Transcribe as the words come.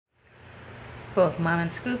Both Mom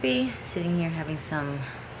and Scoopy sitting here having some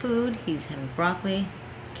food. He's having broccoli,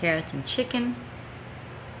 carrots, and chicken.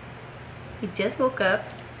 He just woke up,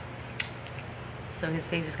 so his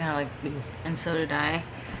face is kind of like, and so did I.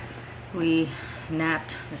 We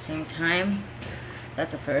napped at the same time.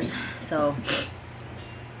 That's a first. So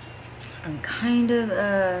I'm kind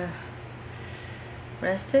of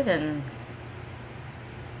rested and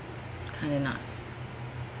kind of not.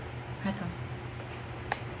 Hi, Tom.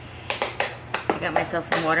 I got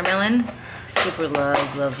myself some watermelon. Super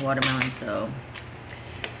loves watermelon, so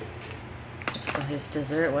it's for his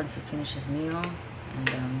dessert once he finishes his meal.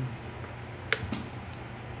 And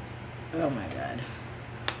oh my god,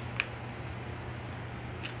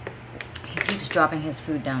 he keeps dropping his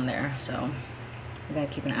food down there, so I gotta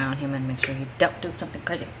keep an eye on him and make sure he don't do something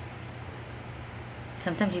crazy.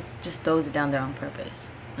 Sometimes he just throws it down there on purpose,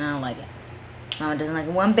 and I don't like it. Mama doesn't like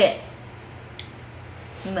it one bit.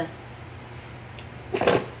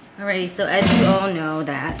 Alrighty, so as you all know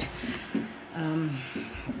that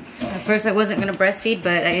at first I wasn't gonna breastfeed,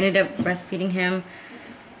 but I ended up breastfeeding him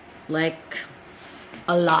like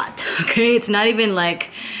a lot. Okay, it's not even like,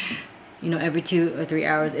 you know, every 2 or 3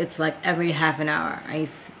 hours. It's like every half an hour. I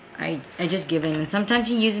just give in, and sometimes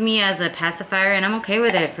he uses me as a pacifier, and I'm okay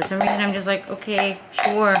with it. For some reason, I'm just like, okay,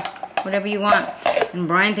 sure, whatever you want. And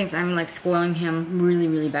Brian thinks I'm like spoiling him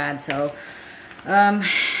really bad. So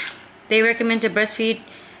they recommend to breastfeed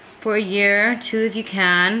for a year, 2 if you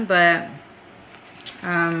can, but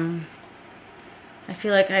I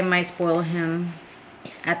feel like I might spoil him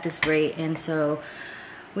at this rate, and so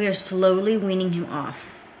we are slowly weaning him off.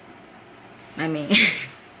 I mean,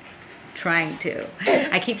 trying to.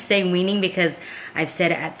 I keep saying weaning because I've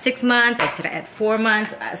said it at 6 months, I've said it at 4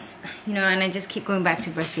 months, you know, and I just keep going back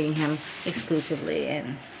to breastfeeding him exclusively.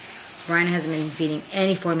 And Brian hasn't been feeding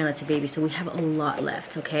any formula to baby, so we have a lot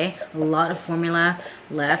left, okay? A lot of formula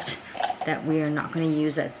left that we are not going to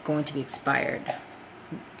use, that's going to be expired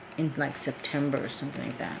in like September or something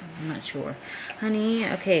like that. I'm not sure. Honey,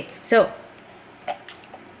 okay, so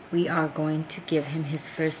we are going to give him his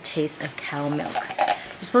first taste of cow milk.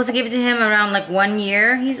 You're supposed to give it to him around like 1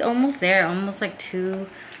 year. He's almost there, almost like 2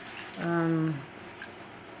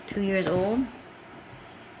 years old.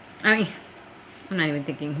 I mean, I'm not even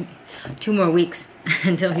thinking 2 more weeks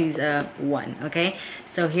until he's 1, okay?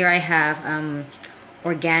 So here I have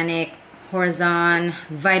organic Horizon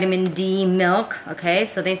vitamin D milk, okay?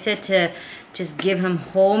 So they said to just give him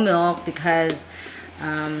whole milk because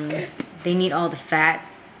they need all the fat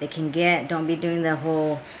they can get. Don't be doing the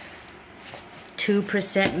whole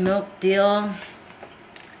 2% milk deal.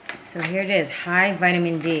 So here it is, high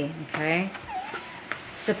vitamin D, okay?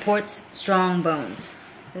 Supports strong bones.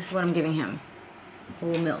 This is what I'm giving him.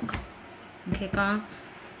 Whole milk. Okay, Kong?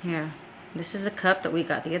 Here. This is a cup that we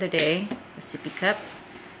got the other day. A Sippy cup.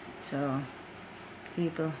 So, here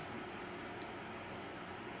you go.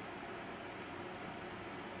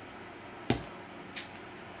 I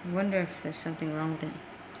wonder if there's something wrong with it.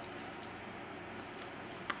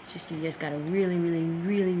 It's just you just gotta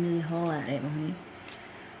really haul at it, honey.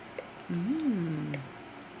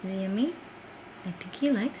 Is it yummy? I think he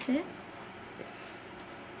likes it.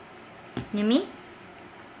 Yummy?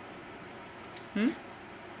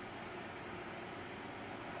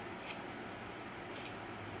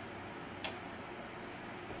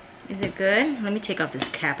 Is it good? Let me take off this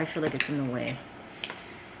cap. I feel like it's in the way.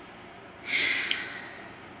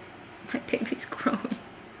 My baby's growing.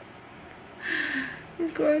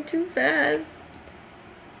 He's growing too fast.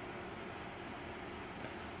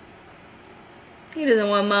 He doesn't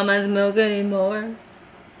want mama's milk anymore.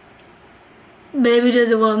 Baby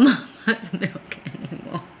doesn't want mama's milk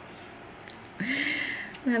anymore.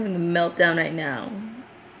 I'm having a meltdown right now.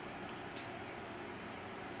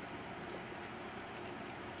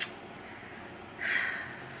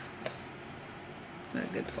 What a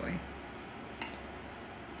good boy.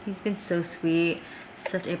 He's been so sweet,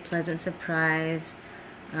 such a pleasant surprise.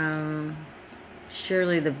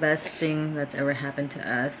 Surely the best thing that's ever happened to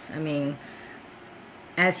us. I mean,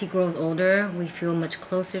 as he grows older, we feel much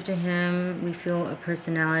closer to him. We feel a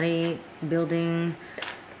personality building,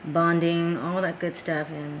 bonding, all that good stuff,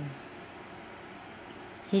 and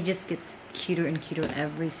he just gets cuter and cuter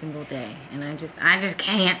every single day. And I just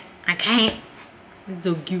can't. I can't. He's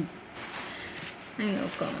so cute. I know,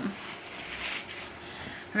 come.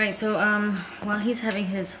 Alright, so while he's having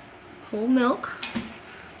his whole milk,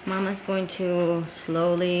 Mama's going to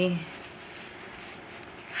slowly,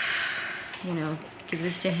 you know, give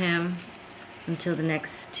this to him until the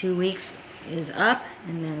next 2 weeks is up,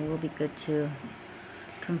 and then we'll be good to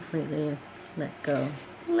completely let go.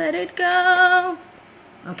 Let it go.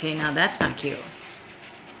 Okay, now that's not cute.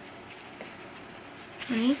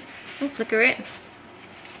 Honey, don't flicker it.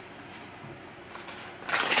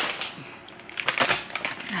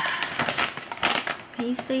 Can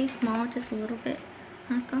you stay small just a little bit?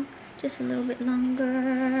 Huh? Just a little bit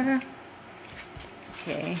longer.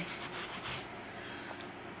 Okay.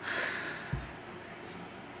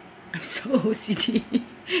 I'm so OCD.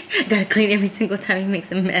 Gotta clean every single time he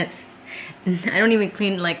makes a mess. I don't even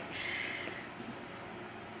clean like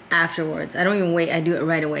afterwards. I don't even wait. I do it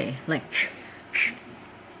right away. Like.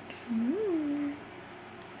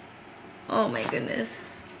 Oh my goodness.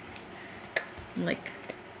 I'm like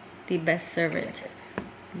the best servant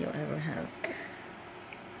you'll ever have.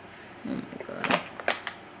 Oh my god.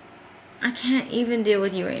 I can't even deal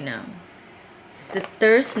with you right now. The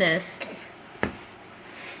thirstness.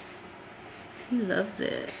 He loves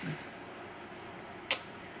it.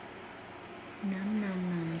 Nom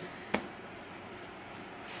nom noms.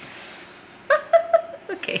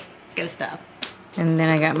 Okay, gotta stop. And then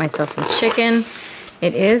I got myself some chicken.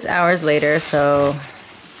 It is hours later, so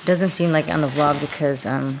it doesn't seem like on the vlog because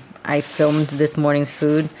I filmed this morning's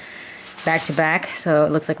food back to back, so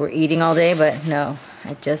it looks like we're eating all day, but no,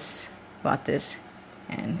 I just bought this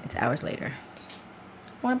and it's hours later.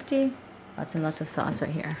 Bon appetit. Lots and lots of sauce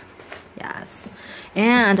right here. Yes.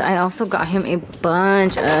 And I also got him a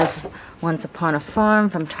bunch of Once Upon a Farm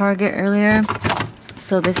from Target earlier.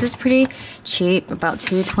 So this is pretty cheap, about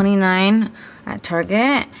 $2.29 at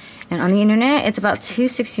Target. And on the internet, it's about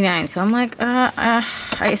 $2.69. So I'm like,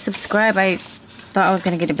 I subscribe. I thought I was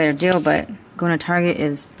gonna get a better deal, but going to Target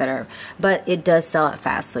is better. But it does sell it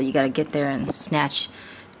fast, so you gotta get there and snatch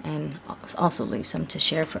and also leave some to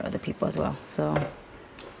share for other people as well. So,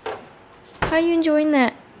 how are you enjoying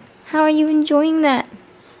that? How are you enjoying that?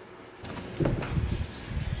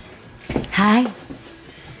 Hi.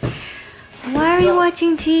 Why are you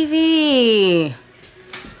watching TV?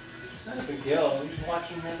 It's not a big deal. You're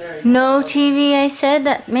watching in there. No TV. I said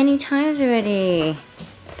that many times already.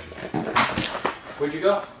 Where'd you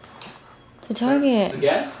go? To Target.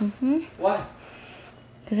 Again? Mm-hmm. Why?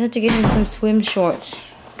 Because I had to get him some swim shorts.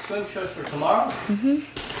 Swim shorts for tomorrow? Mm-hmm.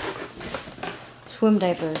 Swim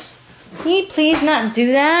diapers. Can you please not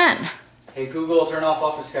do that? Hey Google, turn off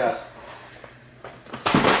Office Cast.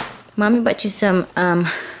 Mommy bought you some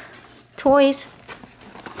toys.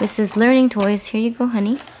 This is learning toys. Here you go,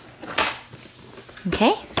 honey.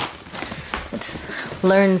 Okay? Let's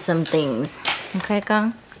learn some things. Okay,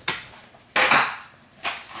 Kang?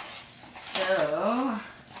 So,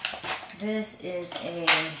 this is a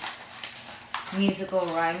musical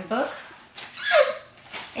rhyme book.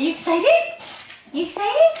 Are you excited? You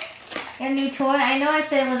excited? Got a new toy. I know I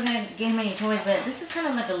said I wasn't going to get him any toys, but this is kind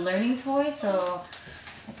of like a learning toy, so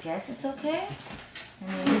I guess it's okay. I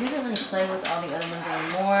mean, he doesn't really play with all the other ones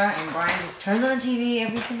anymore, and Brian just turns on the TV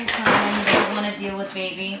every single time. He doesn't want to deal with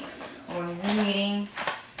baby, or he's in a meeting.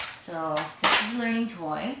 So, this is a learning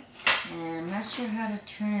toy, and I'm not sure how to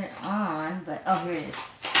turn it on, but, oh, here it is.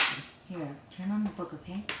 Here, turn on the book,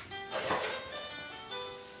 okay?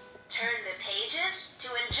 Turn the pages to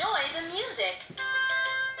enjoy the music.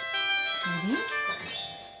 Ready?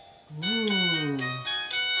 Ooh.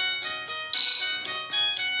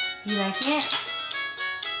 Do you like it?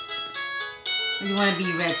 Or do you want to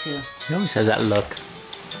be read too? He always has that look.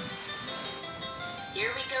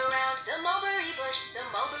 Here we go round the mulberry bush, the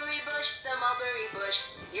mulberry bush, the mulberry bush.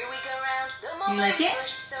 Here we go round the mulberry You like it?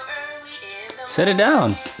 bush, so early in the Set it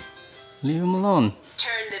down. Leave him alone.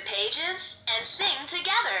 Turn the pages and sing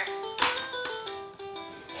together.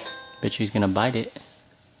 Bet she's gonna bite it.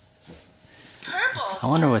 Purple, I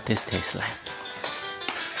wonder what this tastes like.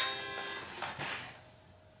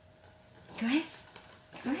 Go ahead.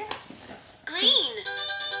 Go ahead. green,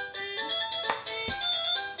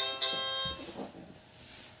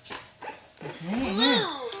 That's right. Here. blue,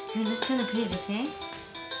 Here, let's turn the page, okay?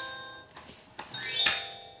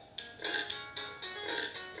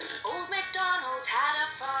 Old MacDonald had a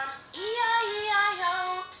farm,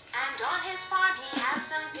 E-I-E-I-O. And on his farm he had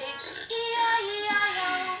some pigs,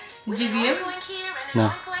 E-I-E-I-O. With Did an you? oink oink here and an No.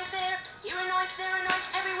 oink oink there. Here an oink, there an oink,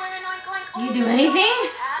 everywhere an oink oink. You Old do anything?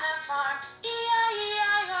 MacDonald had a farm,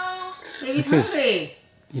 E-I-E-I-O. Baby's Because- hungry.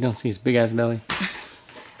 You don't see his big ass belly?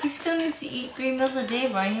 He still needs to eat 3 meals a day,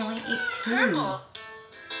 Brian. He only ate 2. Purple,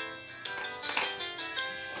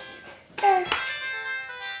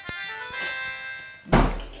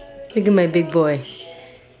 Look at my big boy.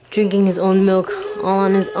 Drinking his own milk all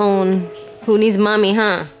on his own. Who needs mommy,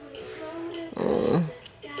 huh? Oh.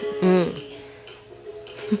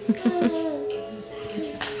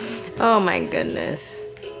 Oh my goodness.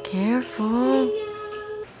 Careful.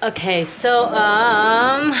 Okay, so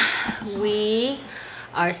we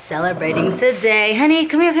are celebrating today. Honey,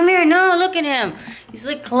 come here, come here. No, look at him. He's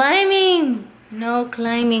like climbing. No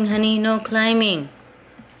climbing, honey, no climbing.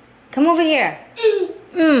 Come over here.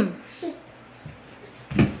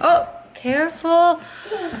 Oh, careful.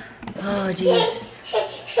 Oh, jeez.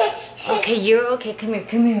 Okay, you're okay. Come here,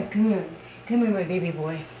 come here, come here. Come here, my baby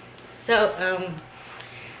boy. So,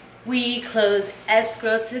 we closed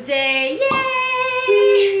escrow today.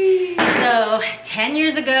 Yay! So, 10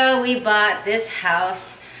 years ago, we bought this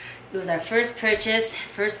house. It was our first purchase,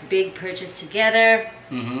 first big purchase together.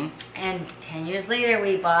 And 10 years later,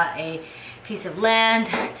 we bought a piece of land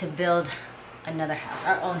to build another house,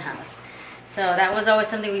 our own house. So that was always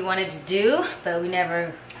something we wanted to do, but we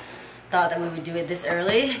never thought that we would do it this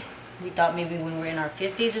early. We thought maybe when we're in our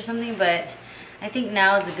 50s or something, but I think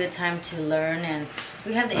now is a good time to learn, and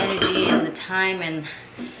we have the energy and the time, and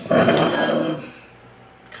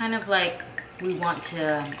kind of like we want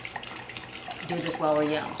to do this while we're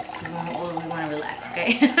young. When we're older, we want to relax,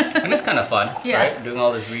 okay? And it's kind of fun, right? Doing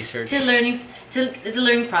all this research. It's a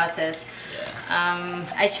learning process.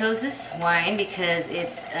 I chose this wine because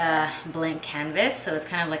it's a blank canvas, so it's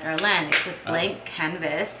kind of like our land. It's a blank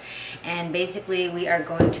canvas, and basically we are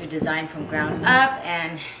going to design from ground up,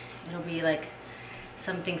 and it'll be like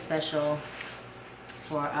something special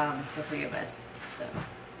for the three of us. So,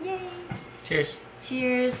 yay! Cheers.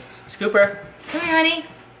 Cheers. Scooper. Come here, honey.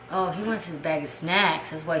 Oh, he wants his bag of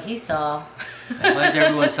snacks. That's what he saw. Why is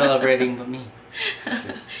everyone celebrating but me?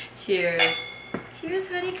 Cheers. Cheers. Cheers,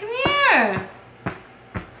 honey. Come here.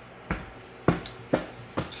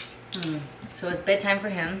 So it's bedtime for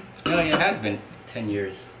him. You know, it has been 10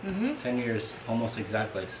 years. 10 years, almost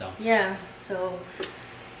exactly, so. Yeah, so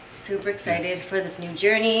super excited for this new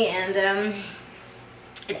journey, and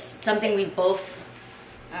it's something we both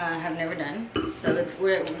have never done. So it's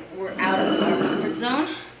we're out of our comfort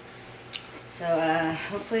zone. So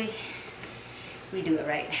hopefully we do it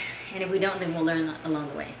right. And if we don't, then we'll learn along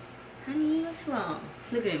the way. Honey, what's wrong?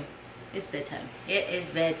 Look at him. It's bedtime. It is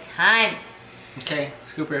bedtime. Okay,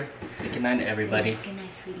 Scooper, say goodnight to everybody. Good night,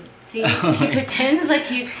 sweetie. See, he pretends like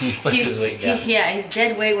he puts his weight down. Yeah, he's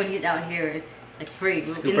dead weight when he's out here, like free.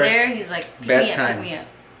 Scooper, in there, he's like, pick bedtime. me up.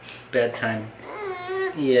 Bedtime.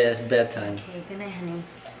 Yes, bedtime. Okay, good night, honey.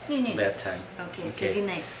 Good night. Bedtime. Okay, so good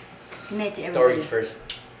night. Good night to everybody. Stories first.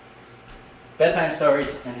 Bedtime stories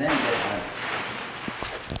and then bedtime.